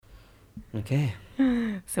Okay.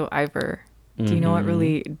 So, Ivor, do you know what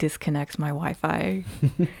really disconnects my Wi-Fi?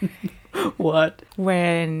 What?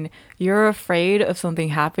 When you're afraid of something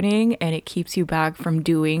happening and it keeps you back from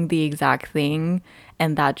doing the exact thing,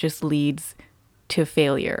 and that just leads to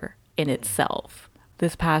failure in itself.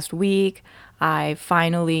 This past week, I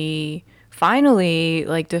finally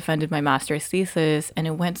like defended my master's thesis, and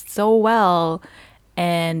it went so well.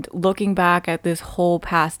 And looking back at this whole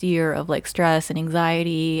past year of like stress and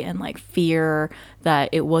anxiety and like fear that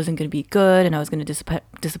it wasn't going to be good and I was going to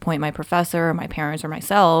disappoint my professor or my parents or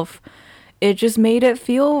myself, it just made it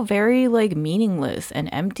feel very like meaningless and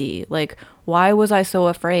empty. Like, why was I so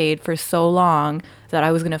afraid for so long that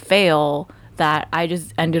I was going to fail that I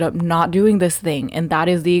just ended up not doing this thing? And that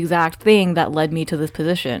is the exact thing that led me to this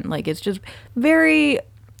position. Like, it's just very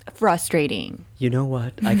frustrating. You know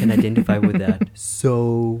what? I can identify with that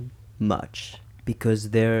so much because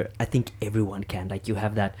I think everyone can. Like, you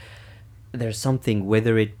have that. There's something,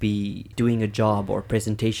 whether it be doing a job or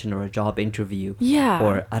presentation or a job interview, Yeah.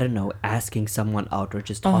 or I don't know, asking someone out or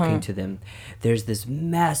just talking to them. There's this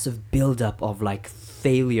massive buildup of like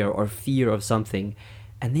failure or fear of something,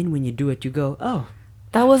 and then when you do it, you go, "Oh,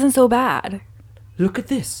 That wasn't so bad. look at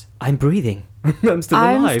this! I'm breathing. I'm still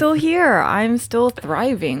I'm alive." still here. I'm still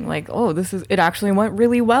thriving. Like, oh, it actually went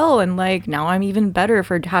really well. And like, now I'm even better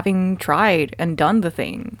for having tried and done the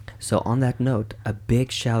thing. So on that note, a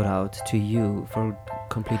big shout out to you for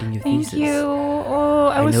completing your Thank thesis. you.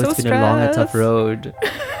 Oh, I was know so it's been stressed. a long and tough road,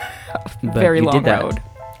 but Very you long did that. road.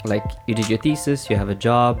 Like, you did your thesis, you have a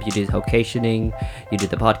job, you did vocationing, you did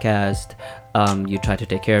the podcast, you tried to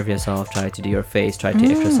take care of yourself, tried to do your face, tried to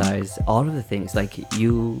exercise, all of the things. Like,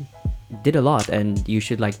 you did a lot, and you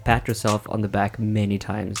should like pat yourself on the back many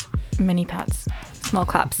times. Many pats. Small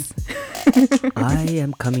claps. I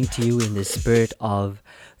am coming to you in the spirit of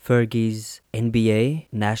Fergie's NBA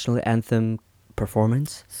national anthem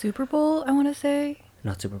performance. Super Bowl, I want to say.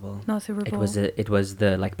 Not Super Bowl. Not Super Bowl. It was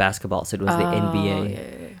the like basketball, so it was the NBA.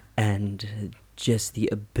 Yeah. And just the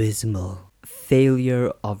abysmal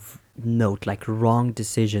failure of note, like wrong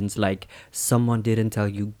decisions, like someone didn't tell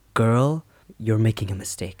you, girl, you're making a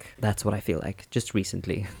mistake. That's what I feel like just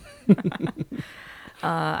recently.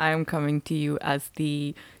 I'm coming to you as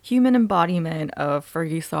the human embodiment of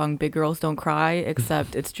Fergie's song Big Girls Don't Cry,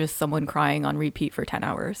 except it's just someone crying on repeat for 10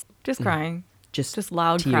 hours. Just crying. Just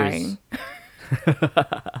loud tears. crying.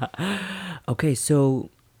 Okay, so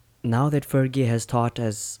now that Fergie has taught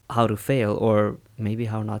us how to fail, or maybe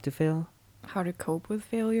how not to fail, How to cope with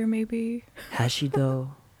failure, maybe? has she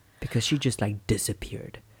though? Because she just like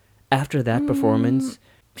disappeared after that performance.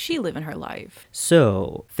 She living her life.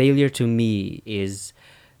 So, failure to me is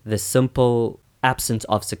the simple absence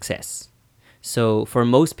of success. So, for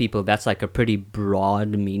most people, that's like a pretty broad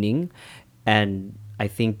meaning. And I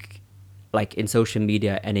think, like in social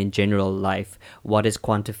media and in general life, what is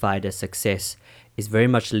quantified as success is very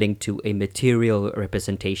much linked to a material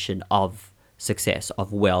representation of success,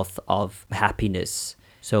 of wealth, of happiness.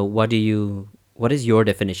 So, what is your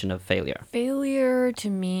definition of failure? Failure to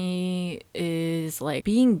me is like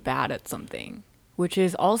being bad at something, which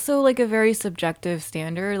is also like a very subjective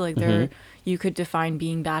standard. Like you could define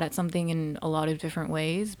being bad at something in a lot of different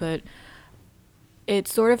ways, but it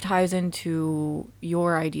sort of ties into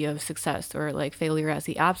your idea of success, or like failure as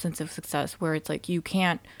the absence of success, where it's like you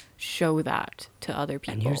can't show that to other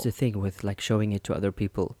people. And here's the thing with like showing it to other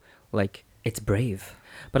people, like it's brave.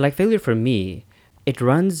 But like failure for me, it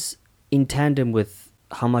runs in tandem with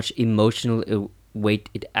how much emotional weight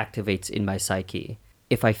it activates in my psyche.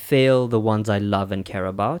 If I fail the ones I love and care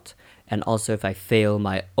about, and also if I fail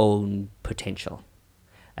my own potential.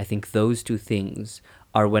 I think those two things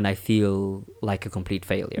are when I feel like a complete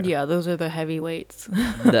failure. Yeah, those are the heavyweights.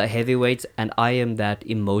 The heavyweights, and I am that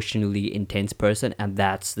emotionally intense person, and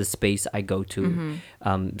that's the space I go to.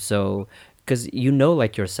 So, because you know,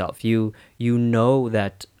 like yourself, you know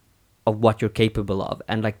that of what you're capable of,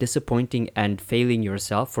 and like disappointing and failing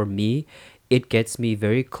yourself, for me, it gets me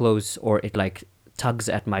very close, or it like tugs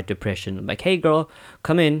at my depression. Like, hey girl,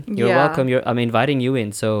 come in, you're welcome, I'm inviting you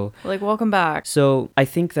in. So like, welcome back. So I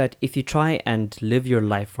think that if you try and live your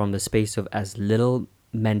life from the space of as little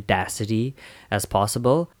mendacity as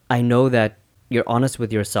possible, I know that you're honest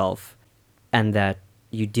with yourself and that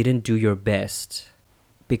you didn't do your best.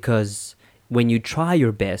 Because when you try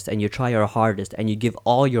your best and you try your hardest and you give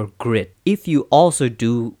all your grit, if you also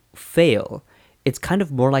do fail, it's kind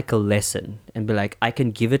of more like a lesson, and be like, I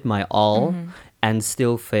can give it my all and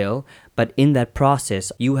still fail, but in that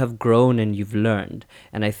process you have grown and you've learned.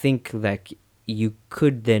 And I think that you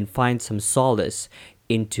could then find some solace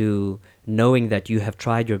into knowing that you have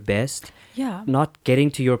tried your best Yeah. not getting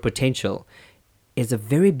to your potential is a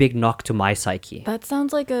very big knock to my psyche. That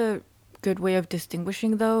sounds like a good way of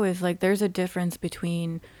distinguishing, though, is like there's a difference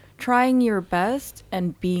between trying your best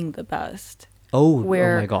and being the best. Oh my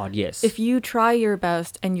Where God, yes. if you try your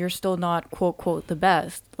best and you're still not quote quote the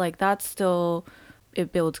best, like that's still,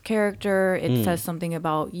 it builds character, it says something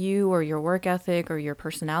about you or your work ethic or your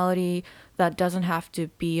personality. That doesn't have to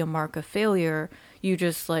be a mark of failure. You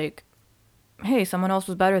just like, hey, someone else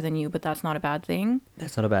was better than you, but that's not a bad thing.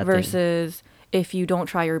 That's not a bad thing. Versus if you don't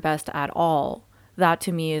try your best at all, that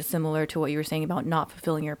to me is similar to what you were saying about not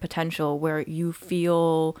fulfilling your potential, where you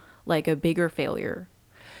feel like a bigger failure.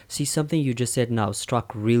 See, something you just said now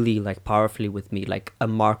struck really like powerfully with me, like a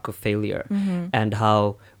mark of failure. And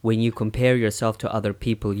how when you compare yourself to other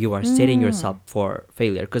people, you are setting yourself for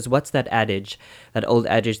failure. Because what's that adage, that old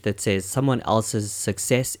adage that says someone else's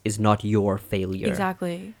success is not your failure?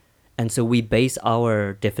 Exactly. And so we base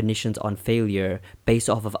our definitions on failure based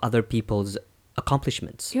off of other people's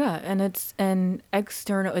accomplishments. Yeah, and it's an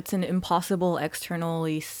impossible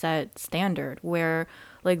externally set standard where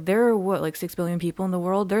like there are what, like 6 billion people in the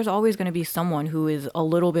world. There's always going to be someone who is a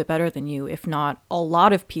little bit better than you, if not a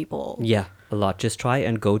lot of people. Yeah, a lot. Just try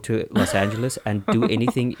and go to Los Angeles and do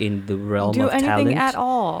anything in the realm Do of anything talent. at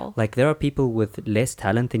all. Like there are people with less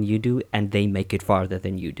talent than you do and they make it farther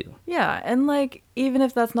than you do. Yeah, and like even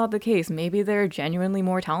if that's not the case, maybe they're genuinely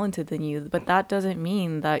more talented than you, but that doesn't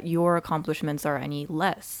mean that your accomplishments are any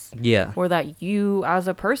less. Yeah. Or that you as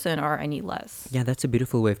a person are any less. Yeah, that's a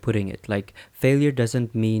beautiful way of putting it. Like failure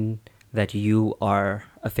doesn't mean that you are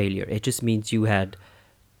a failure. It just means you had,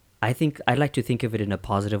 I think I like to think of it in a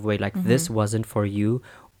positive way, like this wasn't for you,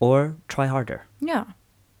 or try harder. Yeah.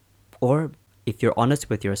 Or if you're honest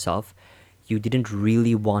with yourself, you didn't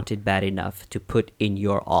really want it bad enough to put in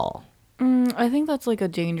your all. I think that's like a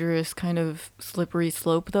dangerous kind of slippery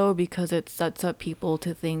slope though, because it sets up people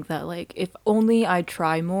to think that like if only I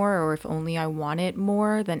try more or if only I want it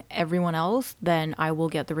more than everyone else, then I will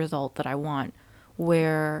get the result that I want,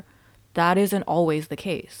 where that isn't always the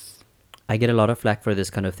case. I get a lot of flack for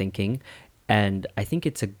this kind of thinking, and I think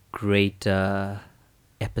it's a great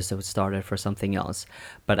episode starter for something else.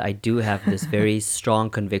 But I do have this very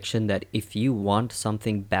strong conviction that if you want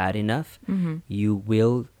something bad enough, you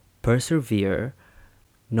will persevere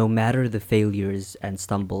no matter the failures and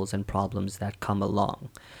stumbles and problems that come along.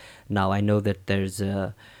 Now, I know that there's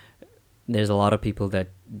a lot of people that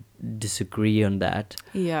disagree on that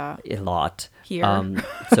Yeah. a lot. Here.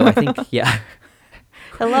 So I think, yeah.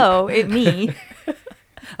 Hello, it me.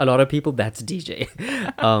 A lot of people, that's DJ.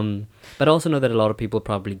 But I also know that a lot of people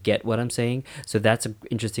probably get what I'm saying. So that's an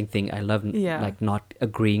interesting thing. I love Yeah. like not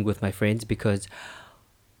agreeing with my friends, because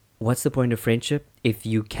what's the point of friendship if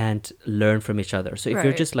you can't learn from each other? So if you're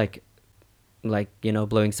Right. just like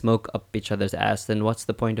blowing smoke up each other's ass, then what's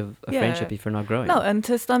the point of a Yeah. friendship if you're not growing? No, and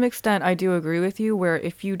to some extent, I do agree with you, where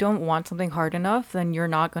if you don't want something hard enough, then you're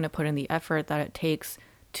not going to put in the effort that it takes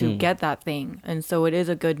to get that thing. And so it is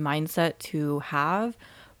a good mindset to have,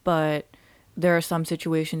 but there are some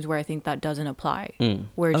situations where I think that doesn't apply,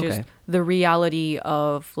 where just Okay. the reality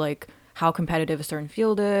of like how competitive a certain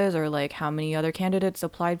field is, or like how many other candidates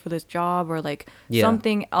applied for this job, or like Yeah.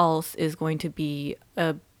 something else is going to be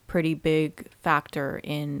a pretty big factor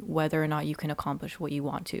in whether or not you can accomplish what you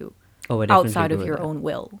want to Oh, I definitely outside agree of with your that. own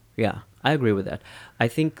will. Yeah, I agree with that. I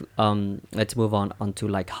think let's move on to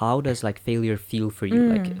like how does like failure feel for you,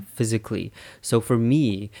 like physically. So for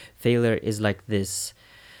me, failure is like this,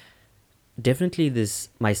 definitely this,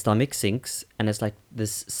 my stomach sinks and it's like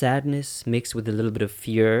this sadness mixed with a little bit of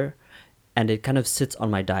fear, and it kind of sits on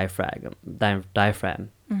my diaphragm.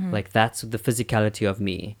 Like that's the physicality of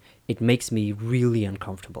me. It makes me really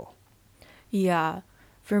uncomfortable. Yeah.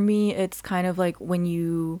 For me, it's kind of like when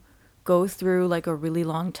you go through like a really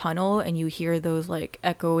long tunnel and you hear those like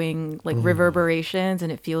echoing like reverberations, and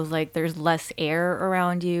it feels like there's less air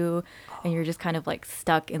around you and you're just kind of like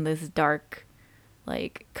stuck in this dark,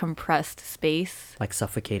 like compressed space. Like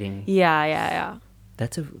suffocating. Yeah.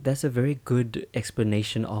 That's a very good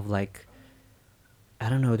explanation of like, I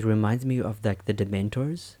don't know, it reminds me of like the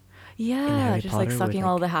Dementors. Yeah, Harry just Potter, like where, sucking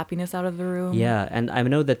all like- the happiness out of the room. Yeah, and I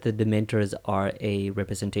know that the Dementors are a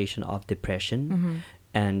representation of depression,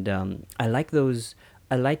 and I like those.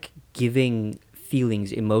 I like giving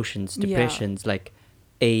feelings, emotions, Yeah. depressions like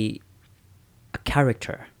a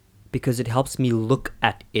character, because it helps me look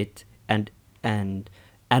at it and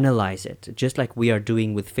analyze it, just like we are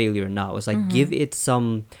doing with failure now. It's like give it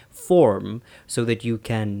some form so that you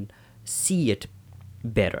can see it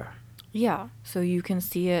better. Yeah, so you can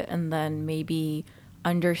see it and then maybe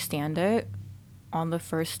understand it on the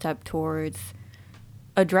first step towards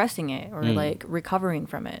addressing it or like recovering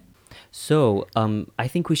from it. So, I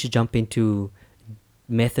think we should jump into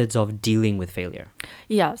methods of dealing with failure.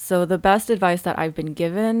 Yeah, so the best advice that I've been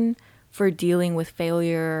given for dealing with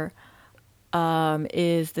failure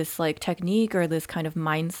is this like technique or this kind of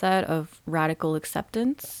mindset of radical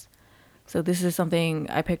acceptance. So this is something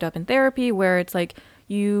I picked up in therapy where it's like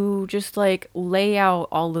you just like lay out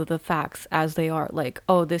all of the facts as they are. Like,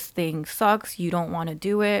 oh, this thing sucks, you don't want to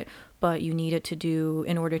do it, but you need it to do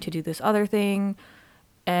in order to do this other thing.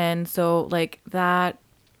 And so like that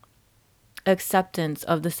acceptance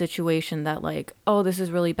of the situation that like, oh, this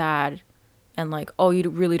is really bad and like, oh, you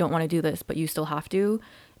really don't want to do this, but you still have to,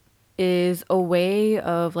 is a way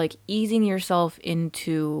of like easing yourself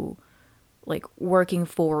into like working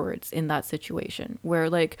forwards in that situation where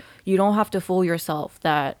like you don't have to fool yourself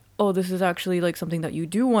that, oh, this is actually like something that you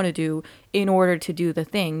do want to do in order to do the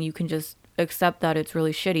thing. You can just accept that it's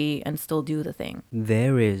really shitty and still do the thing.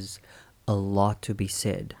 There is a lot to be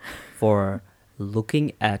said for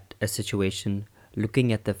looking at a situation,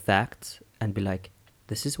 looking at the facts, and be like,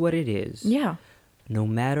 this is what it is. Yeah. No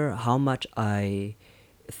matter how much I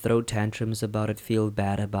throw tantrums about it, feel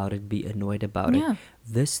bad about it, be annoyed about Yeah. it,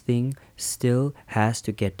 this thing still has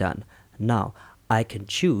to get done. Now, I can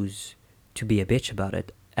choose to be a bitch about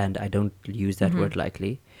it, and I don't use that word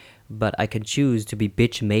lightly, but I can choose to be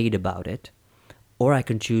bitch made about it, or I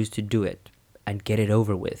can choose to do it and get it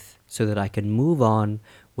over with so that I can move on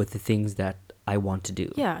with the things that I want to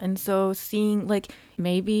do. Yeah, and so seeing like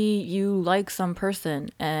maybe you like some person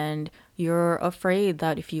and you're afraid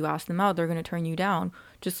that if you ask them out, they're going to turn you down.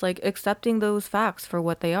 Just like accepting those facts for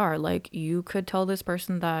what they are. Like you could tell this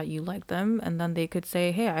person that you like them and then they could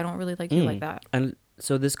say, "Hey, I don't really like you like that." And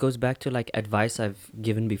so this goes back to like advice I've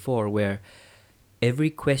given before, where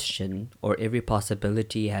every question or every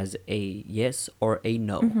possibility has a yes or a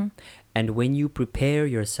no. And when you prepare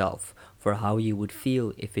yourself for how you would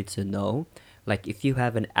feel if it's a no, like if you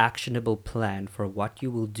have an actionable plan for what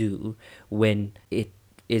you will do when it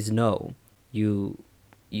is no, you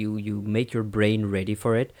make your brain ready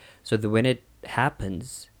for it so that when it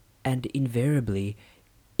happens, and invariably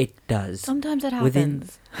it does. Sometimes it Within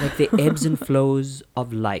happens. like the ebbs and flows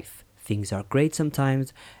of life, things are great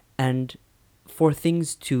sometimes, and for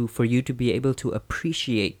you to be able to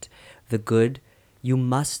appreciate the good, you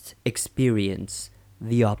must experience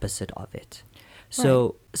the opposite of it.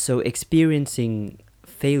 So experiencing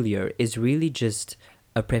failure is really just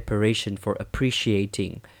a preparation for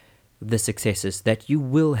appreciating the successes that you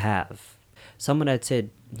will have. Someone had said,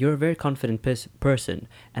 "You're a very confident person,"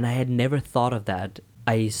 and I had never thought of that.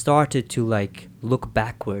 I started to like look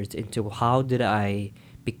backwards into how did I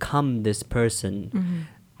become this person,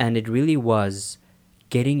 and it really was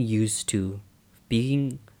getting used to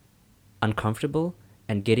being uncomfortable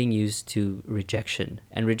and getting used to rejection.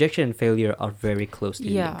 And rejection and failure are very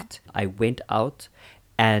closely Yeah. linked. I went out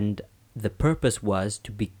and the purpose was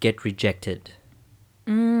to get rejected.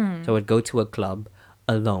 So I'd go to a club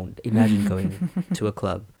alone. Imagine going to a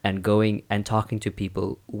club and going and talking to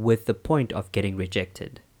people with the point of getting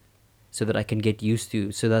rejected. So that I can get used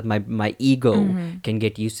to, so that my ego can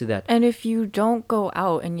get used to that. And if you don't go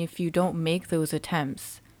out and if you don't make those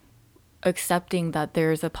attempts, accepting that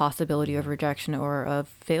there's a possibility of rejection or of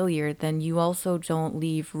failure, then you also don't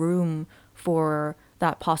leave room for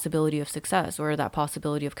that possibility of success or that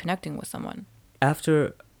possibility of connecting with someone.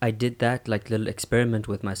 After I did that like little experiment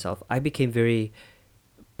with myself, I became very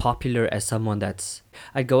popular as someone that's,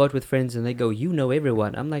 I go out with friends and they go, "You know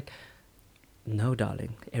everyone." I'm like, "No,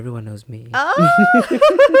 darling, everyone knows me."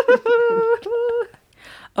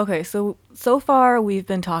 Okay, so far we've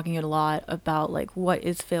been talking a lot about like what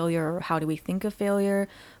is failure or how do we think of failure,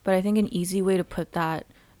 but I think an easy way to put that,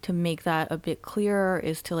 to make that a bit clearer,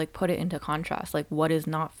 is to like put it into contrast, like what is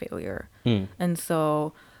not failure. And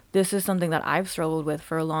so this is something that I've struggled with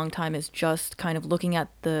for a long time, is just kind of looking at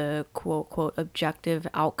the quote quote objective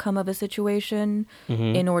outcome of a situation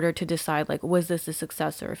in order to decide like, was this a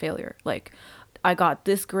success or a failure? Like, I got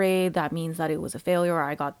this grade, that means that it was a failure. Or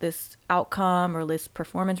I got this outcome or this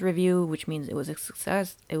performance review, which means it was a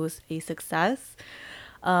success. It was a success.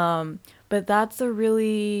 But that's a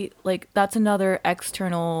really, like, that's another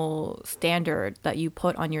external standard that you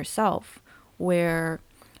put on yourself, where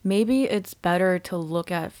maybe it's better to look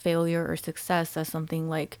at failure or success as something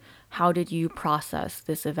like, how did you process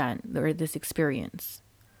this event or this experience?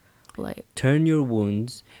 Like, Turn your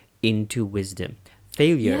wounds into wisdom.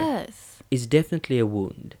 Failure yes. is definitely a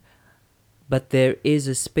wound, but there is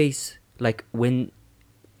a space, like when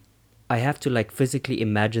I have to like physically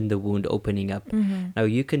imagine the wound opening up. Now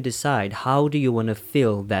you can decide, how do you want to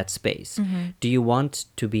fill that space? Do you want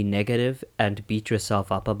to be negative and beat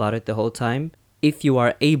yourself up about it the whole time? If you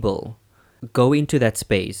are able, go into that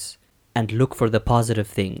space and look for the positive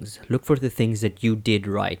things. Look for the things that you did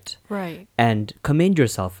right. Right. And commend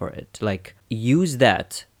yourself for it. Like, use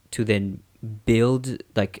that to then build,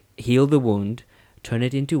 like, heal the wound, turn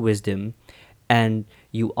it into wisdom, and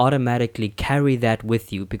you automatically carry that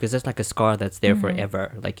with you, because that's like a scar that's there forever.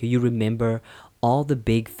 Like, you remember all the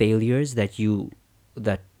big failures that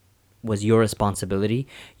was your responsibility.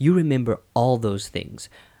 You remember all those things,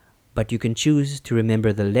 but you can choose to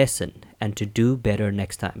remember the lesson and to do better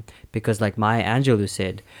next time. Because like Maya Angelou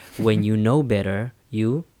said, when you know better,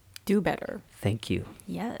 you Do better. thank you.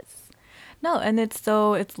 Yes. No, and it's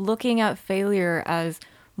looking at failure as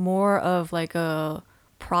more of like a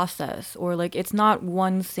process, or like it's not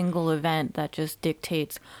one single event that just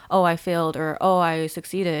dictates, oh, I failed or oh, I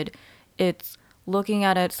succeeded. It's looking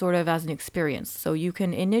at it sort of as an experience. So you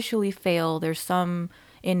can initially fail, there's some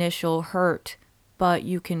initial hurt, but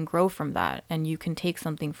you can grow from that and you can take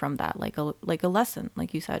something from that, like a lesson,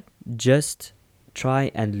 like you said. Just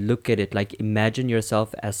try and look at it, like imagine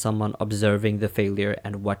yourself as someone observing the failure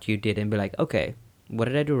and what you did, and be like, okay, what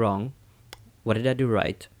did I do wrong? What did I do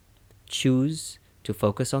right? Choose to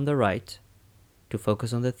focus on the right, to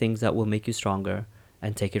focus on the things that will make you stronger,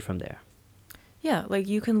 and take it from there. Yeah, like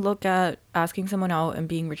you can look at asking someone out and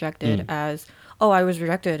being rejected as, oh, I was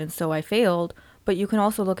rejected and so I failed. But you can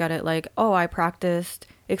also look at it like, oh, I practiced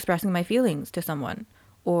expressing my feelings to someone,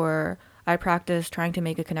 or I practiced trying to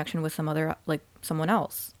make a connection with someone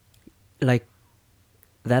else. Like,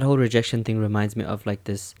 that whole rejection thing reminds me of like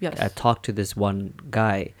this. Yes. I talked to this one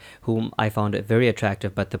guy whom I found very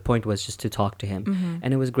attractive, but the point was just to talk to him.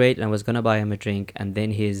 And it was great, and I was gonna buy him a drink, and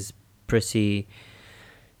then his prissy,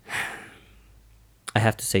 I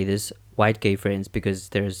have to say this, white gay friends, because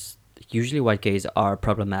there's usually white gays are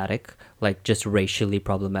problematic, like just racially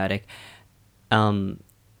problematic.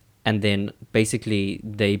 And then basically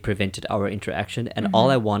they prevented our interaction, and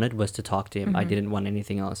all I wanted was to talk to him. I didn't want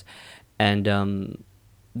anything else. And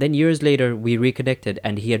then years later we reconnected,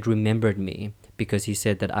 and he had remembered me because he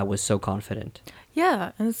said that I was so confident.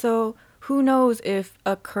 Yeah, and so who knows if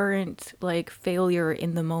a current like failure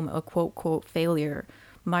in the moment, a quote failure,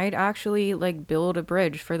 might actually like build a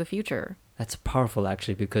bridge for the future. That's powerful,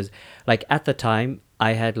 actually, because like at the time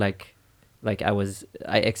I had like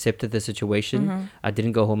I accepted the situation. I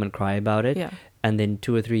didn't go home and cry about it. Yeah. And then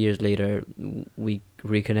 2 or 3 years later we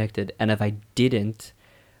reconnected, and if I didn't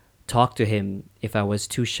talk to him, if I was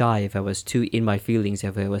too shy, if I was too in my feelings,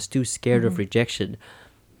 if I was too scared of rejection,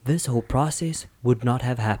 this whole process would not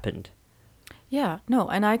have happened. Yeah, no,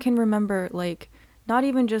 and I can remember like not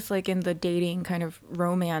even just like in the dating kind of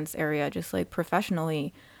romance area, just like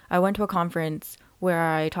professionally. I went to a conference where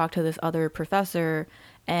I talked to this other professor,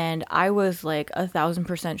 and I was like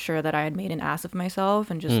 1,000% sure that I had made an ass of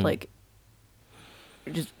myself and just like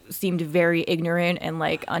just seemed very ignorant and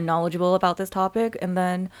like unknowledgeable about this topic. And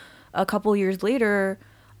then a couple years later,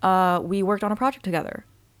 we worked on a project together.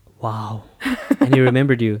 Wow. And he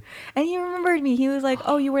remembered you. And he remembered me. He was like,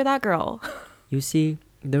 oh, you were that girl. You see,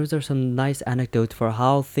 those are some nice anecdotes for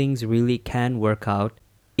how things really can work out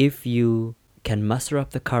if you can muster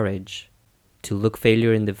up the courage to look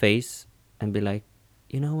failure in the face and be like,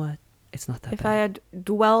 you know what? It's not that If bad. I had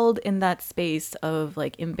dwelled in that space of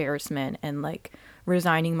like embarrassment and like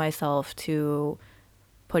resigning myself to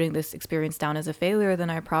putting this experience down as a failure,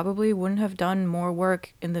 then I probably wouldn't have done more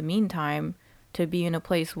work in the meantime to be in a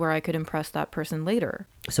place where I could impress that person later.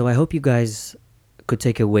 So I hope you guys could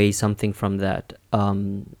take away something from that,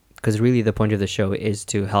 because really the point of the show is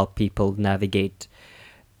to help people navigate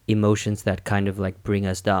emotions that kind of like bring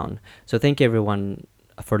us down. So thank you everyone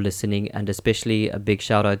for listening, and especially a big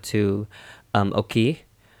shout out to Oki.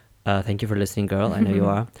 Thank you for listening, girl. I know you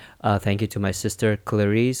are. Thank you to my sister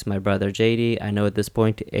Clarice, my brother JD. I know at this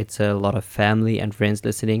point it's a lot of family and friends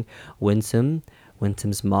listening.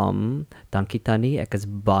 Winsome's mom, dankie Tannie, ek is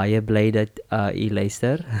baie bly dat u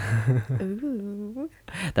luister.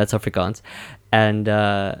 That's Afrikaans. And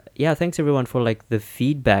yeah, thanks everyone for like the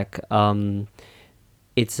feedback.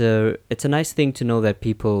 It's a nice thing to know that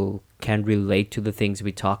people can relate to the things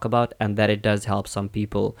we talk about, and that it does help some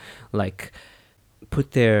people like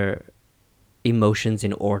put their emotions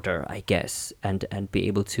in order, I guess, and be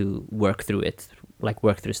able to work through it, like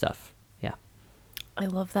work through stuff. Yeah. I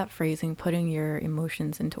love that phrasing, putting your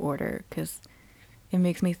emotions into order, because it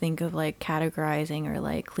makes me think of like categorizing or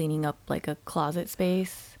like cleaning up like a closet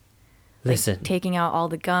space. Listen, taking out all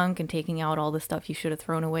the gunk and taking out all the stuff you should have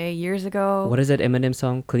thrown away years ago. what is that Eminem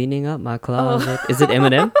song? Cleaning up my closet. Is it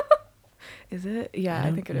Eminem? Is it? Yeah,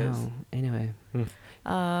 I think it is. Anyway.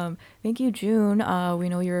 Thank you, June. We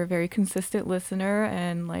know you're a very consistent listener,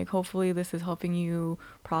 and like hopefully this is helping you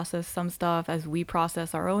process some stuff as we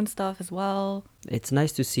process our own stuff as well. It's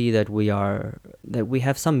nice to see that we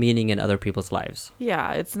have some meaning in other people's lives.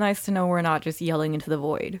 Yeah, it's nice to know we're not just yelling into the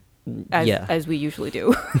void Yeah. as we usually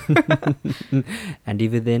do. And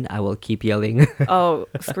even then, I will keep yelling. Oh,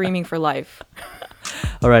 screaming for life.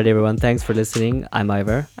 All right, everyone. Thanks for listening. I'm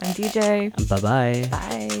Ivor. I'm DJ. Bye-bye.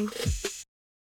 Bye.